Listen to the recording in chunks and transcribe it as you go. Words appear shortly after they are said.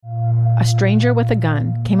a stranger with a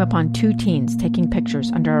gun came upon 2 teens taking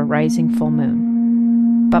pictures under a rising full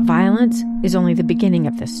moon. But violence is only the beginning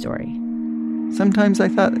of this story. Sometimes I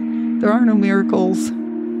thought, there are no miracles.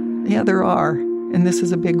 Yeah, there are, and this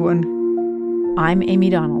is a big one. I'm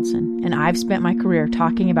Amy Donaldson, and I've spent my career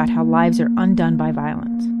talking about how lives are undone by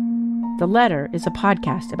violence. The Letter is a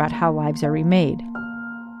podcast about how lives are remade.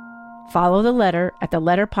 Follow The Letter at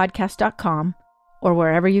theletterpodcast.com or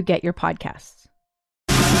wherever you get your podcasts.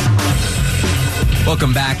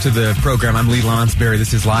 Welcome back to the program. I'm Lee Lonsberry.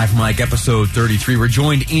 This is Live Mike, episode 33. We're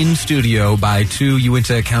joined in studio by 2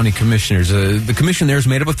 Uintah County commissioners. The commission there is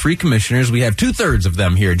made up of 3 commissioners. We have 2/3 of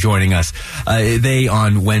them here joining us. They,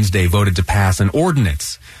 on Wednesday, voted to pass an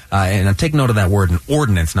ordinance. And take note of that word, an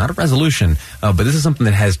ordinance, not a resolution, but this is something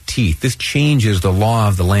that has teeth. This changes the law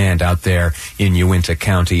of the land out there in Uintah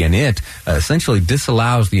County, and it essentially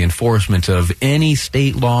disallows the enforcement of any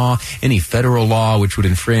state law, any federal law, which would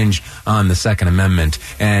infringe on the Second Amendment.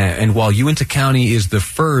 And while Uintah County is the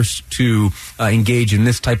first to engage in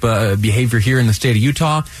this type of behavior here in the state of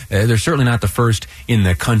Utah, they're certainly not the first in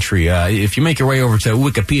the country. If you make your way over to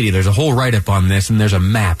Wikipedia, there's a whole write-up on this, and there's a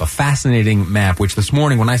map, a fascinating map, which this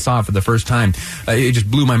morning when I saw it for the first time, it just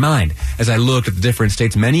blew my mind as I looked at the different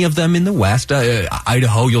states, many of them in the West.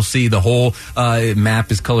 Idaho, you'll see the whole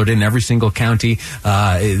map is colored in every single county.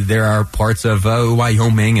 There are parts of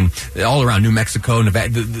Wyoming and all around New Mexico,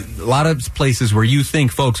 Nevada. A lot of places where you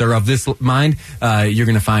think folks are of this mind, you're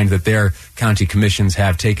going to find that their county commissions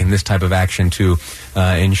have taken this type of action to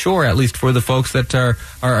ensure, at least for the folks that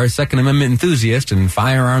are Second Amendment enthusiasts and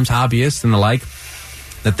firearms hobbyists and the like,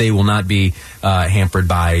 that they will not be hampered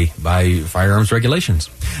by firearms regulations.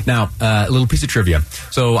 Now, a little piece of trivia.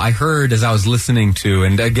 So I heard as I was listening to,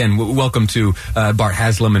 and again, welcome to Bart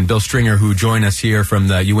Haslam and Bill Stringer, who join us here from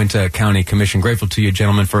the Uintah County Commission. Grateful to you,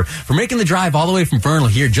 gentlemen, for making the drive all the way from Vernal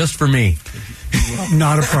here just for me.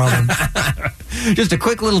 Not a problem. Just a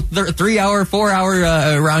quick little 3-hour,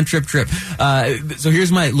 4-hour round trip. So here's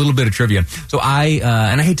my little bit of trivia. So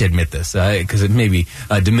and I hate to admit this because it maybe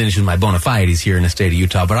diminishes my bona fides here in the state of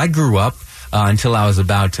Utah, but I grew up until I was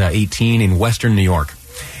about 18 in western New York.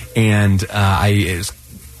 And I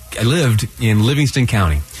lived in Livingston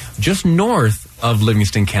County. Just north of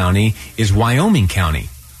Livingston County is Wyoming County.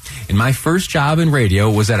 And my first job in radio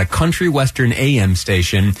was at a country western AM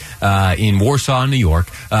station in Warsaw, New York.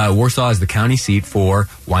 Warsaw is the county seat for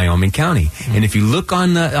Wyoming County. Mm-hmm. And if you look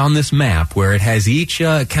on this map where it has each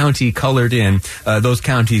county colored in, those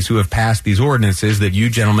counties who have passed these ordinances that you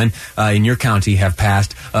gentlemen in your county have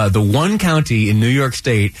passed, the one county in New York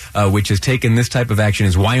State which has taken this type of action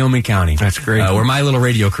is Wyoming County. That's great. Where my little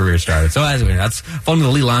radio career started. So that's fun with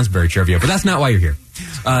the Lee Lonsberry trivia, but that's not why you're here.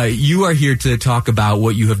 You are here to talk about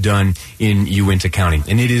what you have done in Uintah County,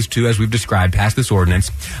 and it is to, as we've described, pass this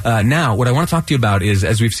ordinance. Now, what I want to talk to you about is,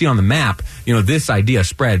 as we've seen on the map, this idea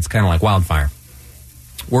spreads kind of like wildfire.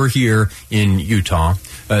 We're here in Utah.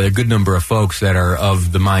 There are a good number of folks that are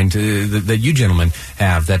of the mind that you gentlemen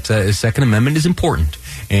have, that Second Amendment is important.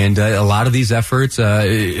 And a lot of these efforts,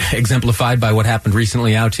 exemplified by what happened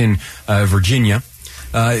recently out in Virginia,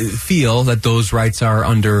 feel that those rights are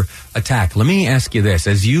under attack. Let me ask you this.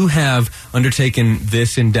 As you have undertaken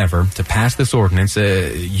this endeavor to pass this ordinance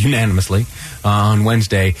unanimously on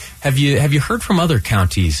Wednesday, have you heard from other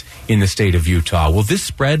counties in the state of Utah? Will this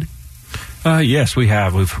spread? Yes, we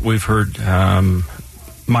have. We've heard,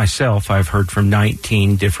 myself, I've heard from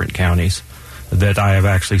 19 different counties that I have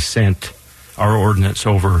actually sent our ordinance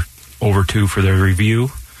over to for their review.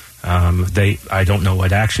 I don't know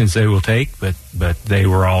what actions they will take, but they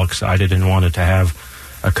were all excited and wanted to have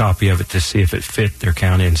a copy of it to see if it fit their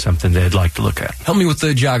county and something they'd like to look at. Help me with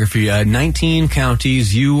the geography. 19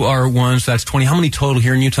 counties. You are one, so that's 20. How many total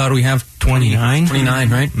here in Utah do we have? 29. 29,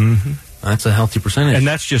 right? Mm-hmm. That's a healthy percentage. And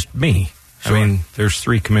that's just me. Sure. I mean, there's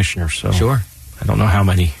 3 commissioners, so sure. I don't know how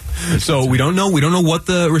many. So we don't know what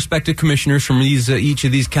the respective commissioners from each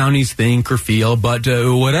of these counties think or feel, but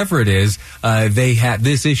whatever it is,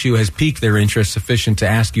 this issue has piqued their interest sufficient to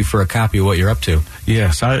ask you for a copy of what you're up to.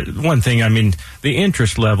 Yes, one thing, I mean, the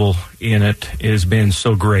interest level in it has been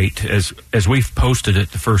so great as we've posted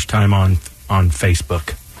it the first time on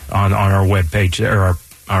Facebook, on our webpage or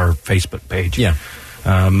our Facebook page. Yeah.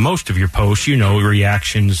 Most of your posts,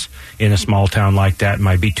 reactions in a small town like that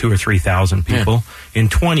might be 2,000 or 3,000 people. Yeah. In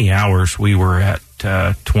 20 hours, we were at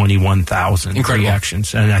 21,000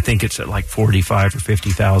 reactions, and I think it's at like 45 or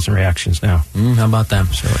 50,000 reactions now. How about that?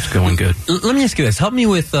 So it's going good. Let me ask you this. Help me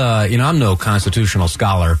with, I'm no constitutional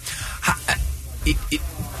scholar.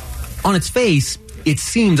 On its face, it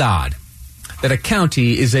seems odd that a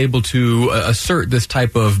county is able to assert this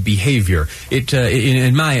type of behavior.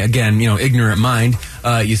 In my, again, ignorant mind,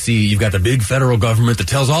 you see you've got the big federal government that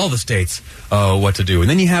tells all the states what to do. And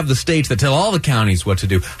then you have the states that tell all the counties what to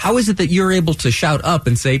do. How is it that you're able to shout up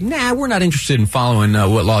and say, nah, we're not interested in following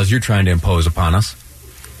what laws you're trying to impose upon us?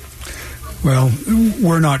 Well,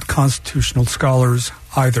 we're not constitutional scholars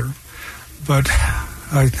either. But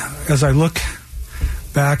as I look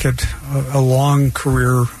back at a long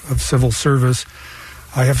career of civil service,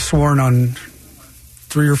 I have sworn on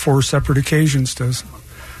 3 or 4 separate occasions to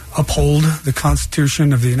uphold the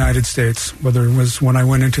Constitution of the United States, whether it was when I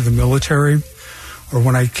went into the military or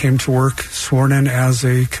when I came to work sworn in as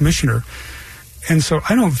a commissioner. And so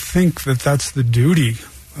I don't think that that's the duty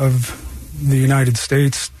of the United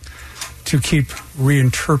States to keep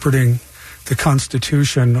reinterpreting the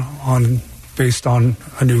Constitution based on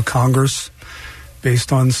a new Congress,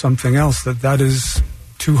 based on something else. That is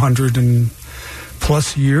 200 and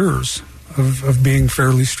plus years of being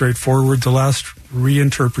fairly straightforward. The last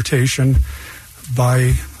reinterpretation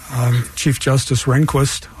by Chief Justice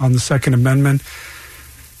Rehnquist on the Second Amendment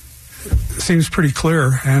seems pretty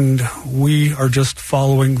clear, and we are just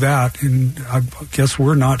following that. And I guess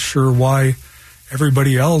we're not sure why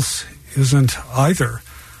everybody else isn't either.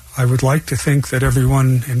 I would like to think that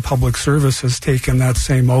everyone in public service has taken that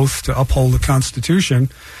same oath to uphold the Constitution,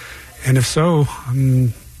 and if so,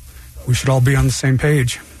 we should all be on the same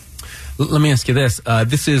page. Let me ask you this.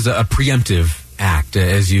 This is a preemptive act,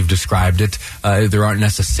 as you've described it. There aren't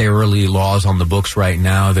necessarily laws on the books right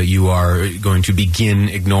now that you are going to begin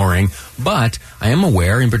ignoring, but I am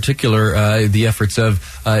aware, in particular, the efforts of,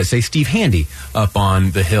 say, Steve Handy up on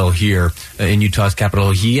the Hill here in Utah's capital.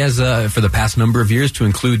 He has, for the past number of years, to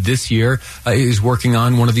include this year, is working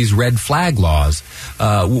on one of these red flag laws.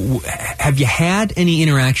 Have you had any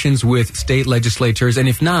interactions with state legislators? And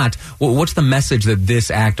if not, what's the message that this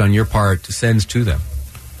act on your part sends to them?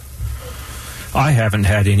 I haven't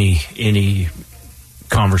had any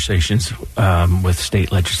conversations with state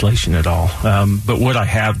legislation at all. But what I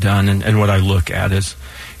have done and what I look at is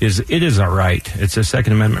it is our right. It's a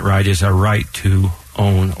Second Amendment right. Is our right to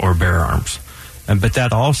own or bear arms. But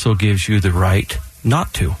that also gives you the right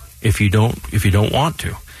not to if you don't want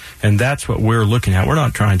to. And that's what we're looking at. We're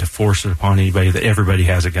not trying to force it upon anybody that everybody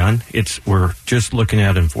has a gun. We're just looking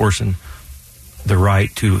at enforcing the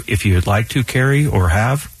right to, if you'd like to carry or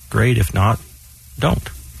have, great. If not, don't.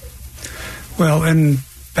 Well, and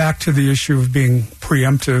back to the issue of being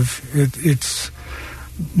preemptive, it's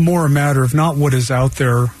more a matter of not what is out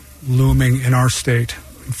there looming in our state.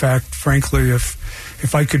 In fact, frankly,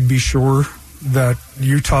 if I could be sure that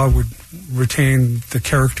Utah would retain the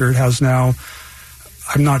character it has now,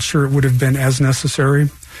 I'm not sure it would have been as necessary.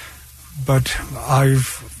 But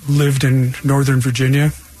I've lived in Northern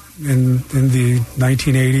Virginia in the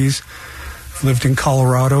 1980s, lived in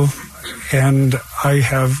Colorado, and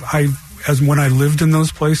when I lived in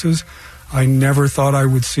those places, I never thought I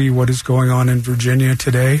would see what is going on in Virginia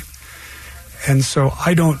today. And so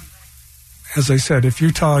I don't, as I said, if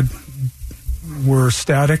Utah were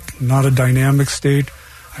static, not a dynamic state,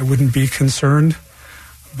 I wouldn't be concerned.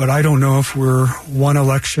 But I don't know if we're 1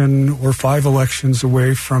 election or 5 elections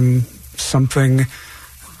away from something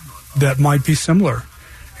that might be similar.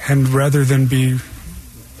 And rather than be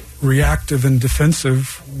reactive and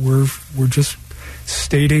defensive, we're just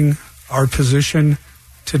stating our position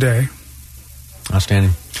today.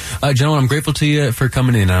 Outstanding. Gentlemen, I'm grateful to you for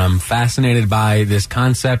coming in. I'm fascinated by this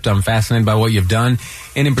concept. I'm fascinated by what you've done.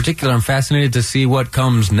 And in particular, I'm fascinated to see what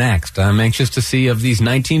comes next. I'm anxious to see of these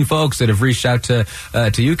 19 folks that have reached out to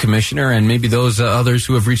you, Commissioner, and maybe those others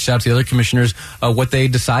who have reached out to the other commissioners, what they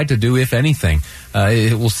decide to do, if anything.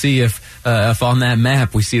 We'll see if on that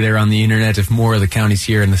map we see there on the internet, if more of the counties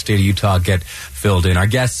here in the state of Utah get filled in. Our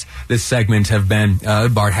guests this segment have been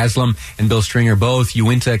Bart Haslam and Bill Stringer, both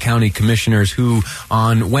Uinta County commissioners who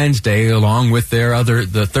on Wednesday, along with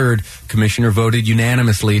the third commissioner, voted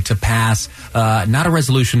unanimously to pass not a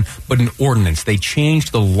resolution, but an ordinance. They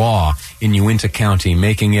changed the law in Uinta County,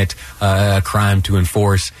 making it a crime to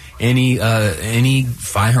enforce any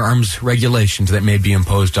firearms regulations that may be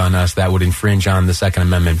imposed on us that would infringe on the Second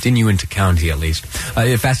Amendment, in Uinta County at least.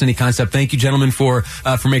 A fascinating concept. Thank you, gentlemen, for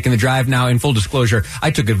making the drive. Now, in full disclosure,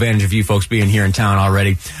 I took advantage of you folks being here in town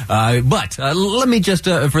already. But let me just,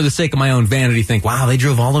 for the sake of my own vanity, think, wow, they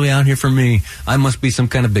drove all the way out here for me. I must be some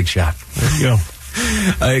kind of big shot. There you go.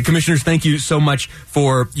 Commissioners, thank you so much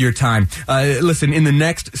for your time. Listen, in the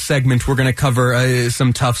next segment, we're going to cover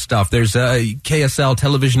some tough stuff. There's KSL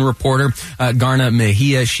television reporter Garna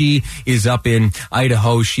Mejia. She is up in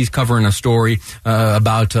Idaho. She's covering a story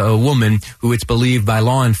about a woman who it's believed by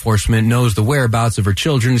law enforcement knows the whereabouts of her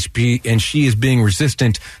children, and she is being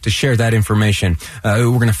resistant to share that information. We're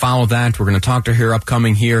going to follow that. We're going to talk to her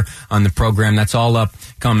upcoming here on the program. That's all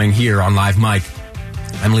upcoming here on Live Mike.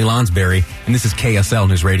 I'm Lee Lonsberry, and this is KSL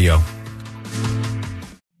News Radio.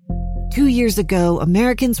 2 years ago,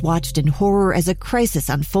 Americans watched in horror as a crisis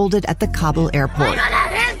unfolded at the Kabul airport.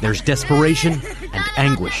 There's desperation and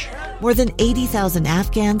anguish. More than 80,000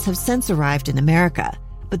 Afghans have since arrived in America,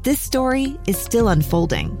 but this story is still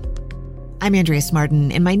unfolding. I'm Andrea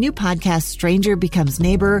Smartin. In my new podcast, Stranger Becomes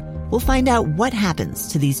Neighbor, we'll find out what happens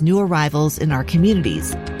to these new arrivals in our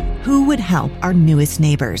communities. Who would help our newest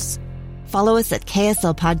neighbors? Follow us at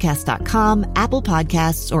kslpodcast.com, Apple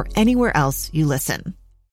Podcasts, or anywhere else you listen.